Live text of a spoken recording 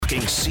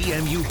Talking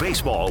CMU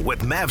baseball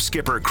with Mav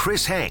skipper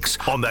Chris Hanks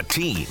on the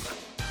team.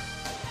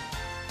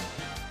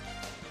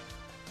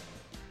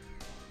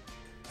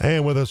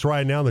 And with us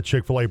right now, the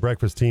Chick-fil-A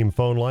Breakfast Team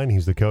phone line.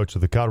 He's the coach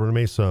of the Colorado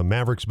Mesa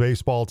Mavericks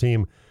baseball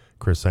team.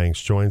 Chris Hanks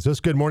joins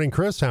us. Good morning,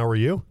 Chris. How are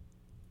you?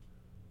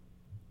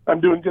 I'm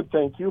doing good,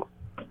 thank you.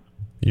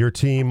 Your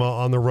team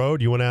on the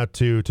road, you went out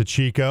to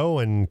Chico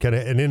and kind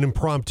of an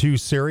impromptu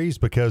series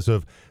because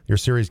of your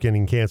series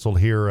getting canceled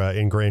here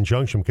in Grand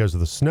Junction because of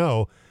the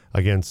snow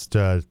against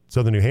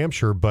Southern New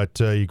Hampshire. But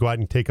you go out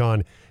and take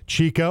on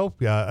Chico,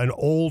 an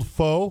old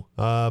foe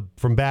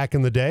from back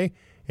in the day.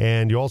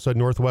 And you also had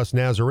Northwest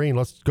Nazarene.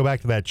 Let's go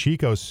back to that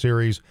Chico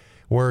series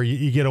where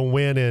you get a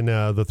win in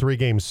the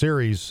three-game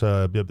series,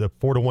 a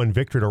 4-1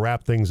 victory to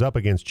wrap things up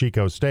against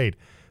Chico State.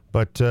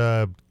 But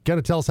kind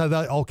of tell us how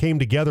that all came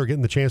together,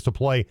 getting the chance to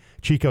play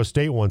Chico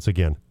State once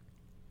again.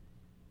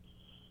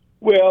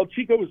 Well,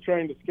 Chico was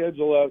trying to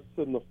schedule us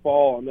in the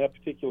fall on that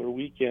particular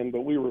weekend,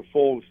 but we were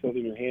full with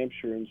Southern New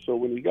Hampshire. And so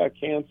when we got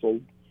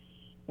canceled,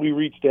 we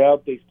reached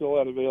out. They still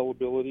had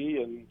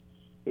availability, and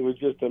it was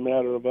just a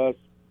matter of us,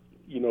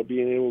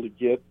 being able to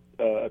get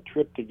a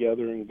trip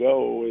together and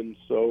go. And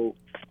so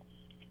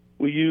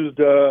we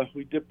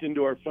dipped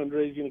into our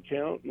fundraising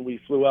account and we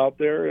flew out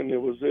there, and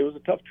it was a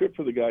tough trip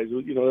for the guys.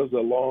 It was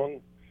a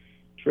long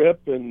trip,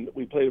 and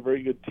we played a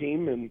very good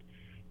team. And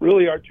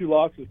really, our two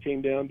losses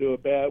came down to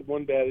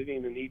one bad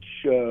inning in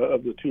each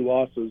of the two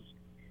losses,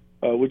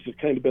 which has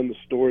kind of been the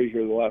story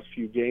here the last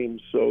few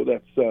games. So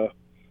that's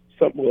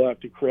something we'll have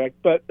to correct.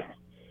 But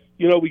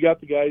we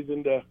got the guys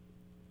into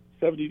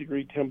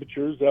 70-degree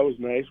temperatures. That was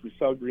nice. We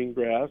saw green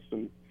grass,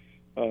 and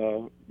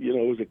it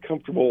was a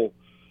comfortable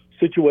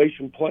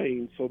situation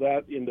playing, so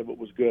that end of it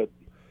was good.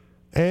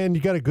 And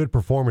you got a good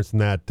performance in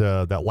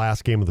that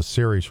last game of the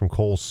series from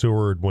Cole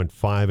Seward. Went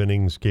 5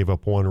 innings, gave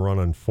up 1 run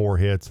on 4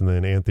 hits, and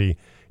then Anthony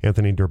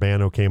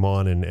Durbano came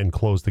on and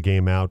closed the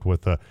game out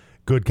with a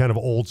good kind of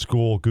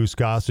old-school Goose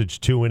Gossage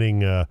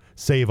 2-inning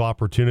save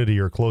opportunity,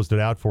 or closed it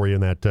out for you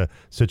in that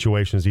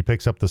situation as he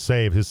picks up the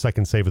save, his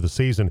second save of the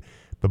season.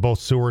 But both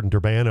Seward and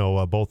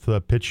Durbano both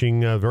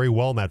pitching very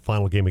well in that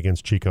final game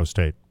against Chico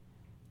State.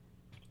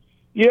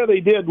 Yeah, they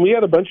did. We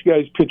had a bunch of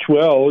guys pitch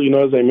well.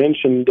 As I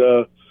mentioned,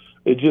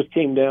 it just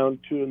came down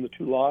to in the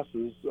two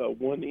losses,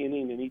 1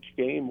 inning in each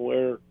game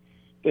where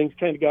things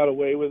kind of got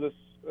away with us,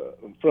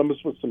 from us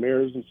with some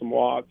errors and some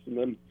walks, and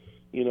then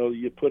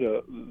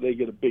they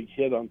get a big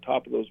hit on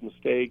top of those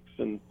mistakes,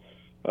 and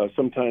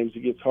sometimes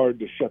it gets hard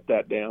to shut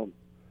that down.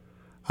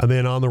 And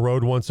then on the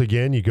road once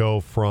again, you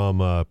go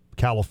from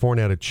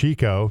California to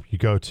Chico. You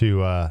go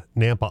to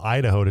Nampa,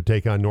 Idaho to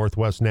take on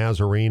Northwest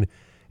Nazarene.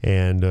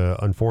 And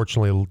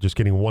unfortunately, just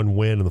getting 1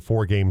 win in the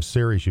 4-game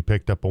series. You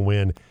picked up a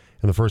win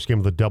in the first game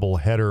of the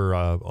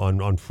doubleheader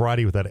on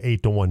Friday with that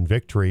 8-1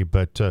 victory.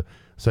 But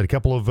had a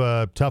couple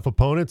of tough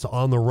opponents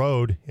on the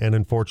road, and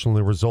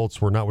unfortunately, the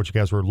results were not what you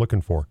guys were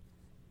looking for.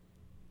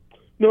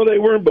 No, they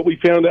weren't, but we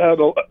found out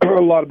a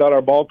lot about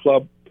our ball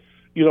club.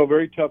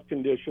 Very tough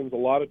conditions, a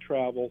lot of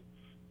travel.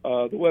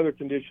 The weather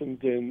conditions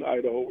in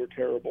Idaho were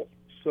terrible.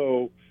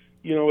 So,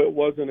 it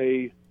wasn't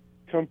a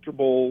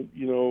comfortable,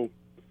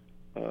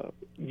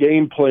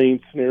 game playing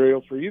scenario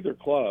for either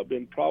club.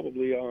 And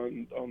probably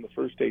on the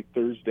first day,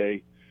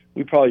 Thursday,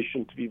 we probably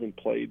shouldn't have even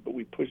played, but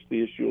we pushed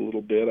the issue a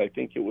little bit. I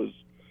think it was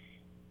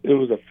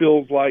a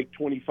feels like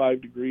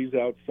 25 degrees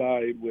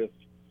outside with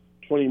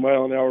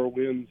 20-mile-an-hour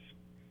winds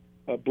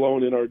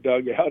blowing in our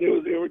dugout.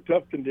 They were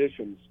tough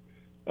conditions.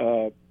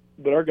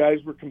 But our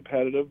guys were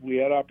competitive. We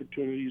had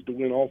opportunities to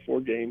win all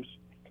 4 games.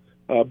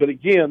 But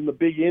again, the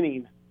big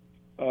inning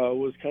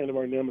was kind of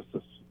our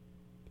nemesis.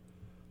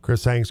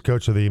 Chris Hanks,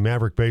 coach of the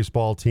Maverick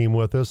baseball team,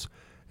 with us.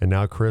 And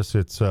now, Chris,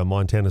 it's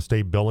Montana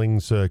State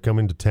Billings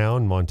coming to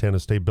town.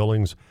 Montana State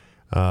Billings,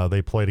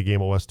 they played a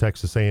game at West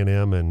Texas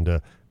A&M and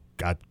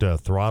got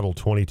throttled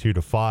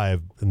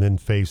 22-5, and then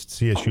faced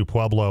CSU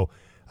Pueblo.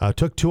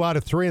 Took 2 out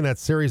of 3 in that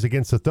series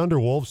against the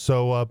Thunderwolves.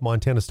 So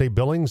Montana State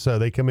Billings,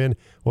 they come in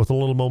with a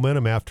little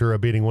momentum after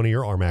beating one of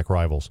your RMAC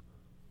rivals.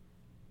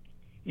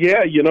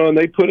 Yeah, and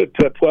they put it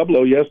to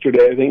Pueblo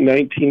yesterday, I think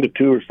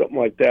 19-2 or something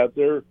like that.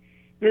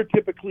 They're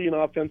typically an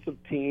offensive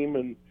team,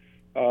 and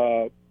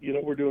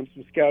we're doing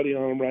some scouting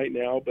on them right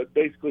now. But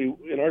basically,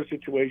 in our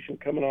situation,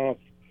 coming off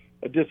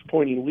a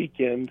disappointing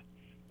weekend,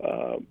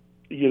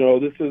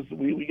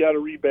 we got to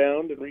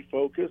rebound and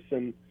refocus,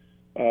 and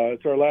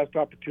it's our last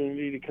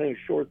opportunity to kind of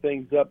shore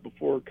things up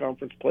before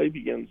conference play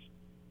begins.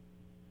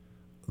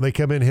 They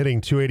come in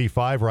hitting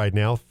 285 right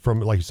now.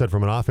 From, like you said,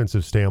 from an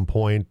offensive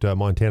standpoint,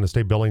 Montana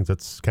State Billings,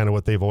 that's kind of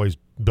what they've always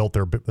built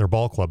their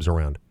ball clubs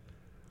around.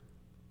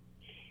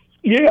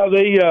 Yeah,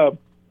 they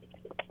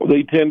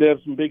tend to have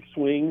some big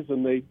swings,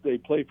 and they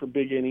play for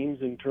big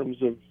innings in terms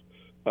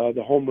of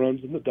the home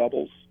runs and the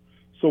doubles.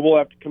 So we'll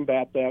have to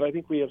combat that. I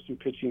think we have some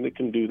pitching that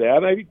can do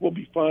that. I think we'll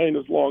be fine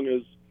as long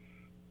as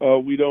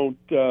we don't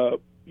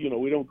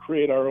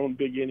create our own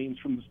big innings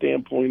from the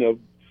standpoint of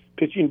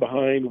pitching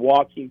behind,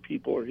 walking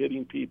people or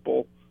hitting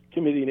people,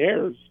 committing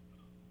errors.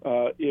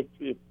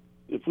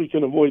 If we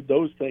can avoid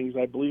those things,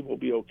 I believe we'll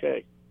be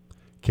okay.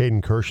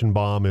 Caden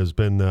Kirschenbaum has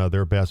been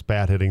their best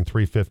bat, hitting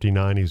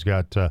 .359. He's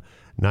got 9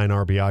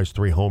 RBIs,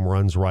 3 home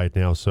runs right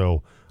now.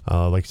 So,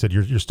 like I said,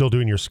 you're still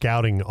doing your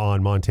scouting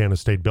on Montana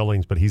State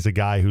Billings, but he's a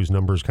guy whose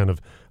numbers kind of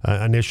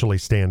initially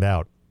stand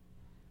out.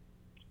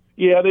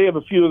 Yeah, they have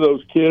a few of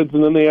those kids,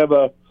 and then they have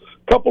a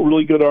couple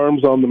really good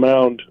arms on the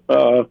mound.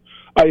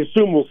 I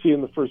assume we'll see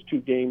in the first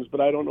 2 games,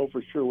 but I don't know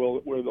for sure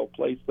where they'll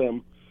place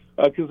them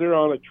because they're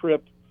on a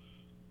trip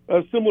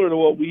similar to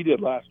what we did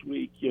last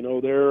week. You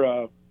know,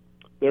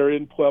 they're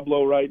in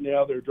Pueblo right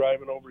now. They're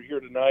driving over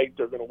here tonight.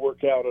 They're going to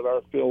work out at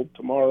our field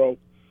tomorrow.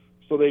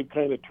 So they've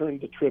kind of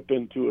turned the trip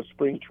into a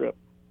spring trip.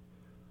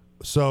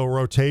 So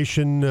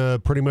rotation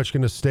pretty much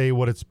going to stay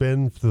what it's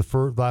been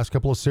for the last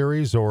couple of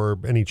series, or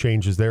any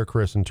changes there,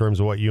 Chris, in terms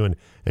of what you and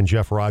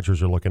Jeff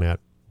Rogers are looking at?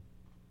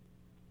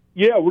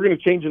 Yeah, we're going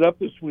to change it up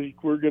this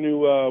week. We're going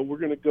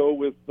to go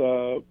with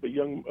a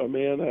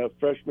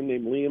freshman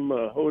named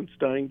Liam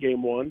Hohenstein,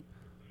 game 1,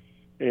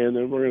 and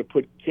then we're going to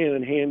put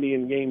Cannon Handy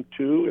in game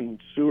 2,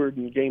 and Seward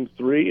in game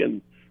 3,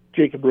 and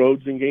Jacob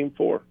Rhodes in game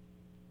 4.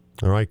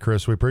 All right,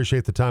 Chris, we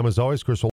appreciate the time as always. Chris